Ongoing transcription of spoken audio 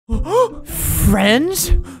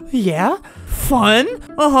Friends? Yeah. Fun?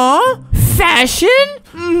 Uh-huh. Fashion?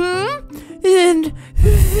 Mm-hmm. And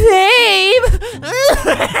fame?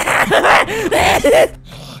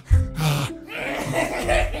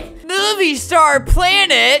 Movie Star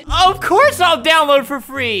Planet? Of course I'll download for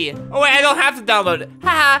free. Oh wait, I don't have to download it.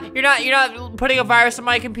 Haha, you're not putting a virus on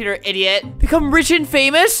my computer, idiot. Become rich and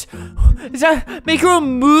famous? Is that make you a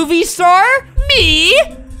movie star? Me?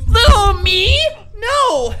 Little me?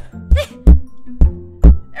 No.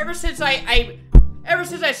 Ever since I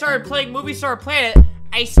started playing Movie Star Planet,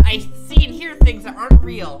 I see and hear things that aren't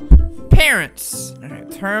real. Parents. All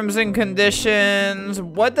right, terms and conditions.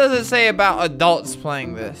 What does it say about adults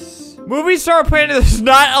playing this? Movie Star Planet does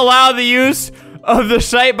not allow the use of the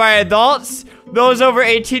site by adults, those over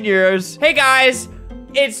 18 years. Hey guys,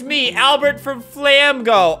 it's me, Albert from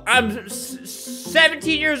Flamingo. I'm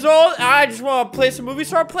 17 years old. I just want to play some Movie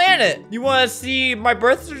Star Planet. You want to see my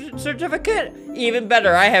birth certificate? Even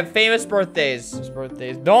better, I have famous birthdays.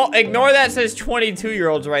 Don't ignore that says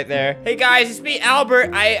 22-year-olds right there. Hey guys, it's me,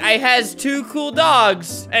 Albert. I has 2 cool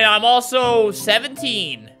dogs, and I'm also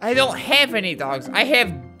 17. I don't have any dogs. I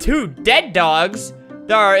have 2 dead dogs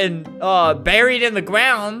that are buried in the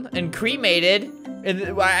ground and cremated.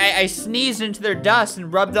 And I sneezed into their dust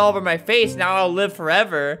and rubbed all over my face. Now I'll live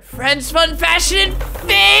forever. Friends, fun, fashion, and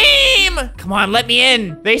fame! Come on, let me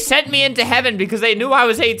in. They sent me into heaven because they knew I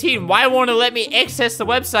was 18. Why won't it let me access the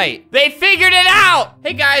website? They figured it out!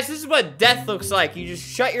 Hey guys, this is what death looks like. You just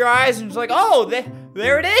shut your eyes and it's like, oh,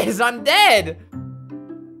 there it is, I'm dead.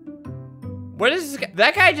 What is this guy?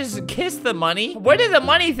 That guy just kissed the money? What did the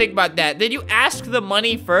money think about that? Did you ask the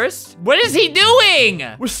money first? What is he doing?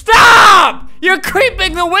 Stop! You're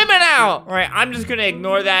creeping the women out! All right, I'm just gonna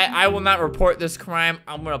ignore that. I will not report this crime.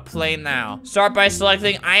 I'm gonna play now. Start by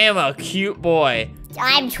selecting, I am a cute boy.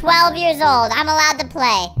 I'm 12 years old. I'm allowed to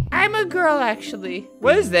play. I'm a girl, actually.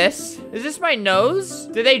 What is this? Is this my nose?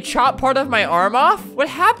 Did they chop part of my arm off? What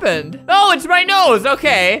happened? Oh, it's my nose.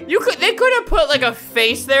 Okay. They could have put like a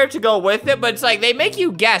face there to go with it, but it's like they make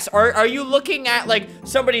you guess. Are you looking at like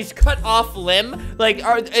somebody's cut off limb? Like,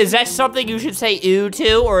 is that something you should say ew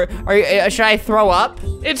to, or should I throw up?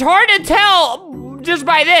 It's hard to tell just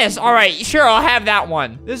by this. All right, sure, I'll have that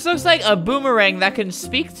one. This looks like a boomerang that can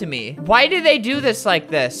speak to me. Why did they do this like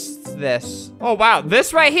this? Oh, wow,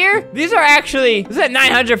 this right here? These are actually, this is at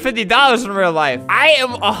 $950 in real life. I am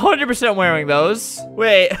 100% wearing those.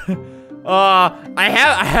 Wait, I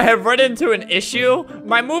have run into an issue.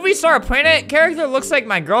 My Movie Star Planet character looks like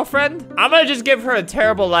my girlfriend. I'm gonna just give her a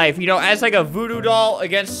terrible life, you know, as like a voodoo doll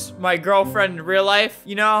against my girlfriend in real life,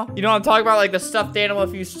 you know? You know what I'm talking about? Like the stuffed animal,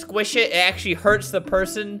 if you squish it, it actually hurts the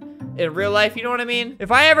person in real life, you know what I mean?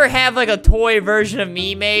 If I ever have like a toy version of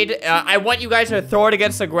me made, I want you guys to throw it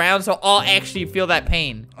against the ground so I'll actually feel that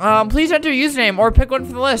pain. Please enter your username or pick one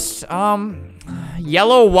from the list.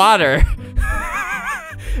 Yellow water.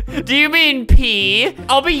 Do you mean pee?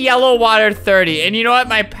 I'll be yellow water 30. And you know what?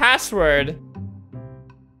 My password.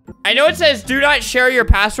 I know it says do not share your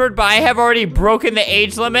password, but I have already broken the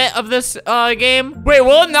age limit of this game. Wait,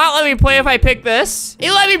 will it not let me play if I pick this?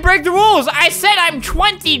 It let me break the rules. I said I'm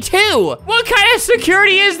 22. What kind of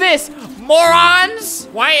security is this? Morons?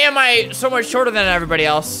 Why am I so much shorter than everybody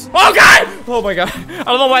else? Oh God! Oh my God. I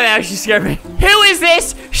don't know why that actually scared me. Who is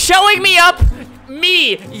this showing me up?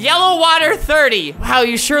 Me, yellow water 30. Wow,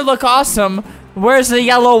 you sure look awesome. Where's the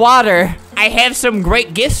yellow water? I have some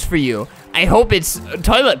great gifts for you. I hope it's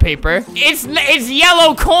toilet paper. It's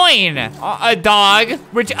yellow coin. A dog,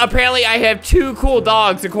 which apparently I have 2 cool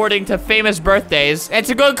dogs according to famous birthdays. It's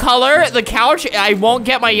a good color. The couch, I won't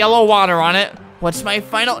get my yellow water on it. What's my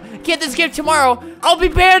final? Get this gift tomorrow. I'll be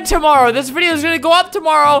banned tomorrow. This video is gonna go up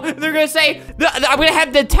tomorrow. They're gonna say, I'm gonna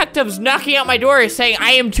have detectives knocking out my door saying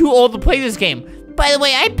I am too old to play this game. By the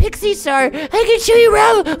way, I'm Pixie Star. I can show you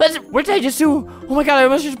around. What did I just do? Oh my God, I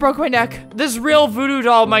almost just broke my neck. This real voodoo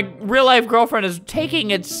doll, my real life girlfriend, is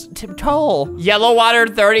taking its toll. Yellow Water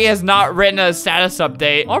 30 has not written a status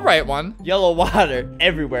update. I'll write one. Yellow water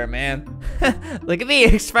everywhere, man. Look at me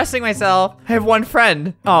expressing myself. I have 1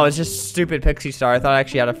 friend. Oh, it's just stupid Pixie Star. I thought I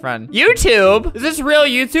actually had a friend. YouTube? Is this real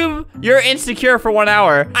YouTube? You're insecure for 1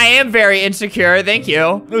 hour. I am very insecure, thank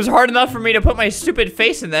you. It was hard enough for me to put my stupid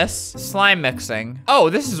face in this. Slime mixing. Oh,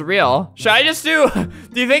 this is real. Should I just do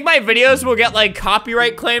you think my videos will get like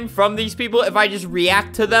copyright claim from these people if I just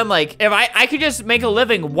react to them? Like if I could just make a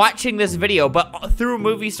living watching this video, but through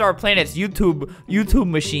Movie Star Planet's YouTube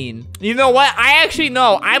machine. You know what? I actually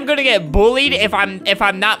know I'm gonna get bullied if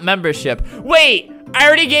I'm not membership. Wait, I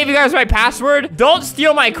already gave you guys my password. Don't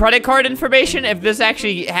steal my credit card information if this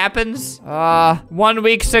actually happens. 1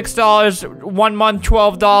 week, $6. 1 month,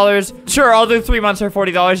 $12. Sure, I'll do 3 months for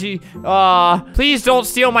 $40. Please don't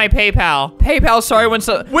steal my PayPal. PayPal, sorry, which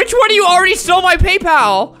one of you already stole my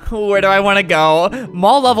PayPal? Where do I want to go?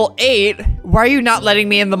 Mall level 8? Why are you not letting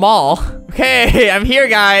me in the mall? Okay, I'm here,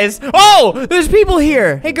 guys. Oh, there's people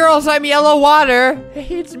here. Hey, girls, I'm Yellow Water.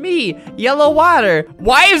 Hey, it's me, Yellow Water.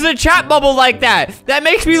 Why is the chat bubble like that? That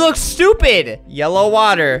makes me look stupid. Yellow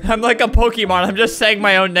Water. I'm like a Pokemon. I'm just saying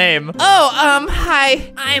my own name. Oh,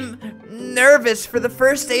 hi. I'm nervous for the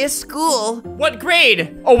first day of school. What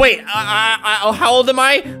grade? Oh, wait. How old am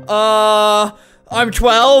I? I'm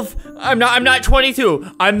 12. I'm not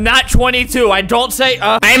 22. I'm not 22. I don't say,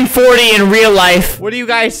 I'm 40 in real life. What do you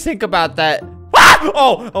guys think about that? Ah!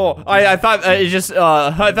 I thought I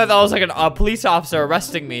thought that was like a police officer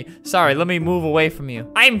arresting me. Sorry, let me move away from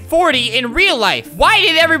you. I'm 40 in real life. Why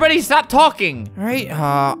did everybody stop talking? All right,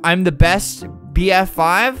 I'm the best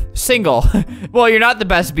BF5? Single. Well, you're not the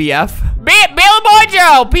best BF. Billy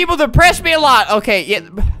Mojo! People depress me a lot. Okay, yeah.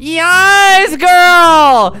 Yes,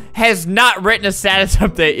 girl! Has not written a status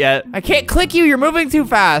update yet. I can't click you. You're moving too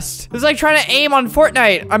fast. It's like trying to aim on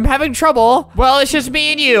Fortnite. I'm having trouble. Well, it's just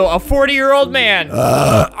me and you, a 40-year-old man.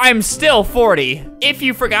 I'm still 40. If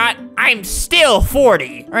you forgot, I'm still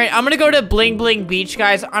 40. All right, I'm gonna go to Bling Bling Beach,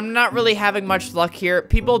 guys. I'm not really having much luck here.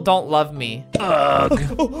 People don't love me.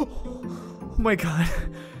 Oh my God.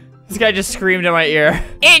 This guy just screamed in my ear.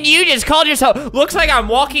 And you just called yourself. Looks like I'm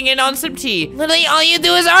walking in on some tea. Literally, all you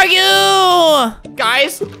do is argue.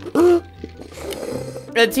 Guys.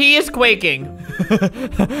 The tea is quaking.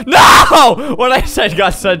 No! What I said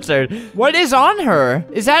got censored. What is on her?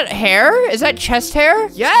 Is that hair? Is that chest hair?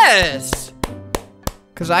 Yes.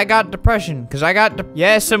 Cause I got depression.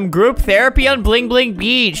 Yeah, some group therapy on Bling Bling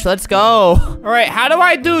Beach. Let's go. All right, how do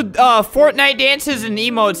I do Fortnite dances and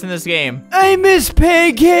emotes in this game? I miss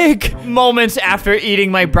pancake. Moments after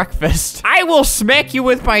eating my breakfast. I will smack you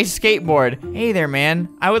with my skateboard. Hey there, man.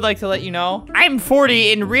 I would like to let you know I'm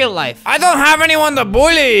 40 in real life. I don't have anyone to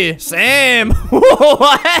bully. Sam.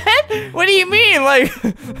 What? What do you mean? Like,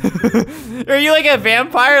 are you like a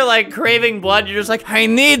vampire, like craving blood? You're just like, I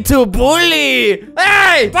need to bully.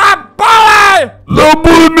 Hey, stop bullying! Don't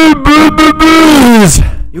bully me, please.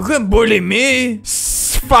 You can bully me.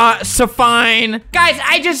 So fine. Guys,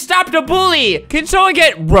 I just stopped a bully. Can someone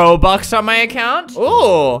get Robux on my account?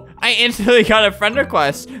 Oh, I instantly got a friend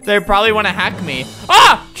request. They probably want to hack me.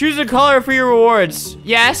 Ah! Choose a color for your rewards.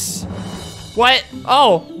 Yes. What?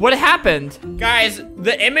 Oh, what happened? Guys,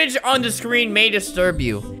 the image on the screen may disturb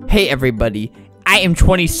you. Hey, everybody. I am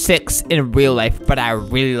 26 in real life, but I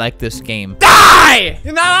really like this game. Die!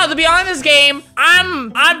 You're not allowed to be on this game.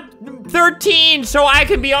 I'm 13, so I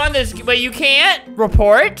can be on this, but you can't?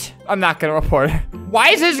 Report? I'm not gonna report. Why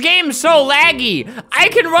is this game so laggy? I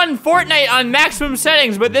can run Fortnite on maximum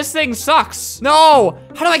settings, but this thing sucks. No,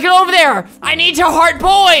 how do I get over there? I need to heart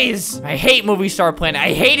boys. I hate Movie Star Planet,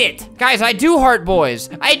 I hate it. Guys, I do heart boys,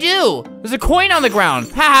 I do. There's a coin on the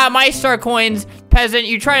ground. Haha, my star coins. Peasant,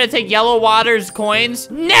 you trying to take Yellow Water's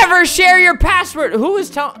coins? Never share your password. Who is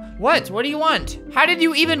telling? What do you want? How did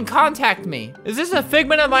you even contact me? Is this a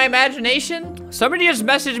figment of my imagination? Somebody just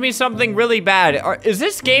messaged me something really bad. Is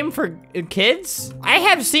this game for kids? I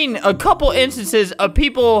have seen a couple instances of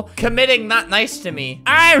people committing not nice to me.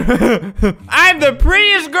 I'm the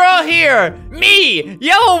prettiest girl here. Me,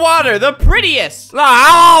 Yellow Water, the prettiest.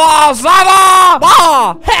 Ha,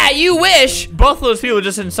 you wish. Both of those people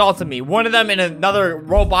just insulted me. One of them in another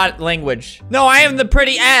robot language. No, I am the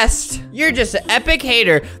prettiest. You're just an epic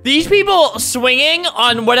hater. These people swinging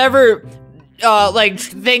on whatever like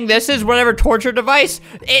thing this is, whatever torture device,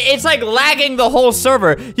 it's like lagging the whole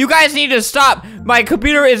server. You guys need to stop. My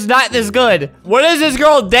computer is not this good. What is this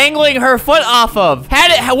girl dangling her foot off of?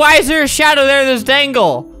 Why is there a shadow there in this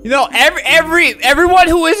dangle? You know, everyone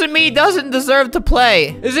who isn't me doesn't deserve to play.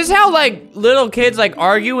 Is this how like little kids like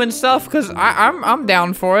argue and stuff? Cause I'm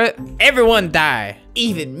down for it. Everyone die.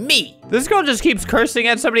 Even me. This girl just keeps cursing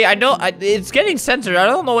at somebody. It's getting censored. I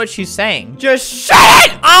don't know what she's saying. Just shut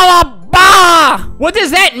it! Alabama! What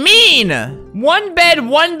does that mean? 1 bed,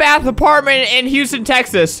 1 bath apartment in Houston,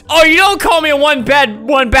 Texas. Oh, you don't call me a 1 bed,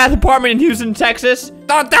 1 bath apartment in Houston, Texas.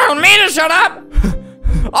 Don't tell me to shut up.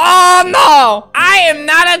 Oh no, I am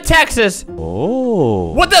not in Texas.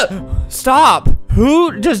 Oh. What the? Stop.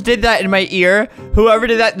 Who just did that in my ear? Whoever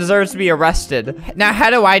did that deserves to be arrested. Now, how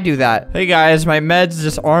do I do that? Hey guys, my meds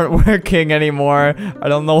just aren't working anymore. I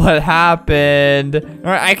don't know what happened.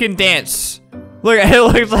 All right, I can dance. Look, it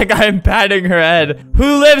looks like I'm patting her head.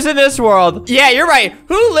 Who lives in this world? Yeah, you're right.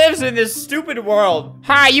 Who lives in this stupid world?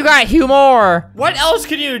 Hi, you got humor. What else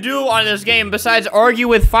can you do on this game besides argue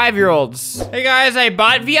with 5-year-olds? Hey guys, I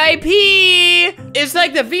bought VIP. It's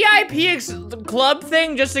like the VIP club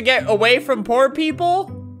thing just to get away from poor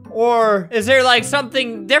people? Or is there like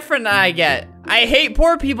something different that I get? I hate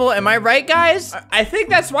poor people, am I right, guys? I think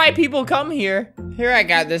that's why people come here. Here, I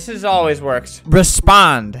got this. This always works.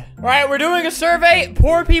 Respond. All right, we're doing a survey.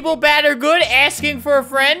 Poor people, bad or good, asking for a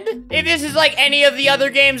friend. If this is like any of the other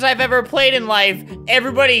games I've ever played in life,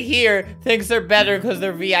 everybody here thinks they're better because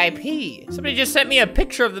they're VIP. Somebody just sent me a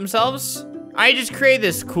picture of themselves. I just created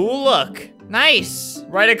this cool look. Nice.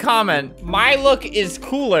 Write a comment. My look is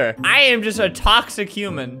cooler. I am just a toxic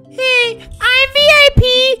human. Hey, I'm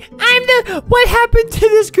VIP. I'm the... What happened to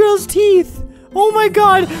this girl's teeth? Oh my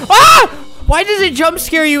god. Ah! Why does it jump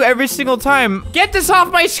scare you every single time? Get this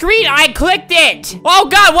off my screen. I clicked it. Oh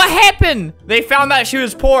god, what happened? They found out she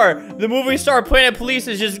was poor. The movie star Planet Police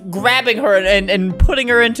is just grabbing her and putting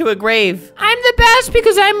her into a grave. I'm the best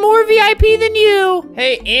because I'm more VIP than you.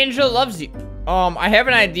 Hey, Angela loves you. I have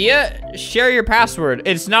an idea. Share your password.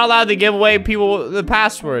 It's not allowed to give away people the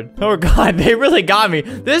password. Oh god, they really got me.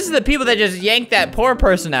 This is the people that just yanked that poor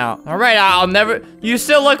person out. All right, I'll never... You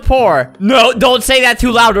still look poor. No, don't say that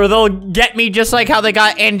too loud or they'll get me just like how they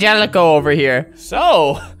got Angelico over here.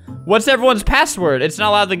 So... What's everyone's password? It's not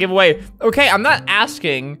allowed to give away. Okay, I'm not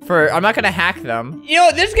asking for, I'm not gonna hack them. You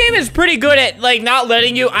know, this game is pretty good at like not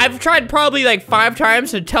letting you, I've tried probably like 5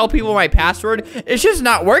 times to tell people my password. It's just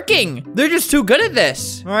not working. They're just too good at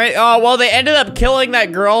this. All right, well, they ended up killing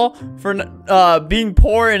that girl for being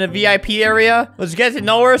poor in a VIP area. Let's get to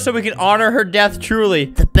know her so we can honor her death truly.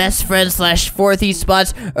 The best friend slash fourthy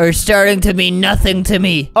spots are starting to mean nothing to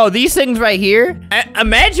me. Oh, these things right here?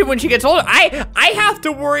 Imagine when she gets older. I have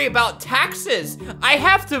to worry about taxes. I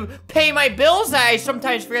have to pay my bills that I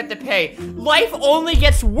sometimes forget to pay. Life only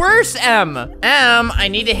gets worse, M. I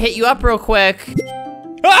need to hit you up real quick.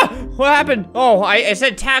 Ah! What happened? Oh, I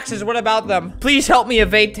said taxes. What about them? Please help me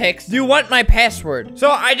evade tax. Do you want my password?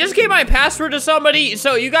 So I just gave my password to somebody.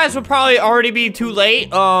 So you guys will probably already be too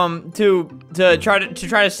late to try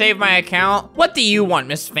to save my account. What do you want,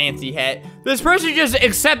 Miss Fancy Hat? This person just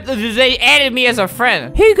they added me as a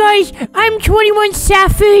friend. Hey guys, I'm 21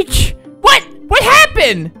 Savage. What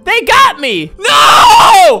happened? They got me.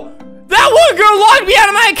 No! That one girl logged me out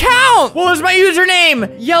of my account! What was my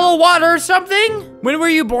username? Yellow Water or something? When were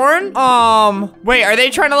you born? Wait, are they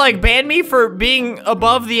trying to like ban me for being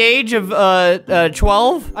above the age of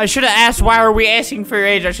 12? I should have asked why are we asking for your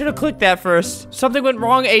age. I should have clicked that first. Something went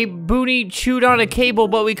wrong. A boonie chewed on a cable,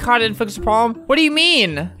 but we caught it and fixed the problem. What do you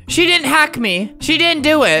mean? She didn't hack me. She didn't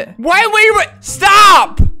do it. Why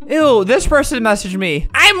stop! Ew, this person messaged me.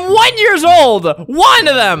 I'm 1 year old. One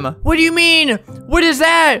of them. What do you mean? What is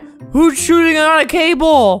that? Who's shooting on a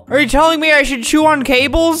cable? Are you telling me I should chew on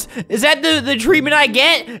cables? Is that the treatment I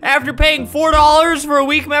get after paying $4 for a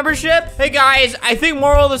week membership? Hey guys, I think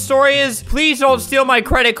moral of the story is please don't steal my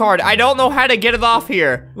credit card. I don't know how to get it off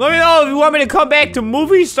here. Let me know if you want me to come back to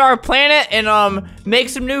Movie Star Planet and make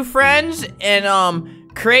some new friends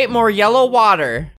and create more yellow water.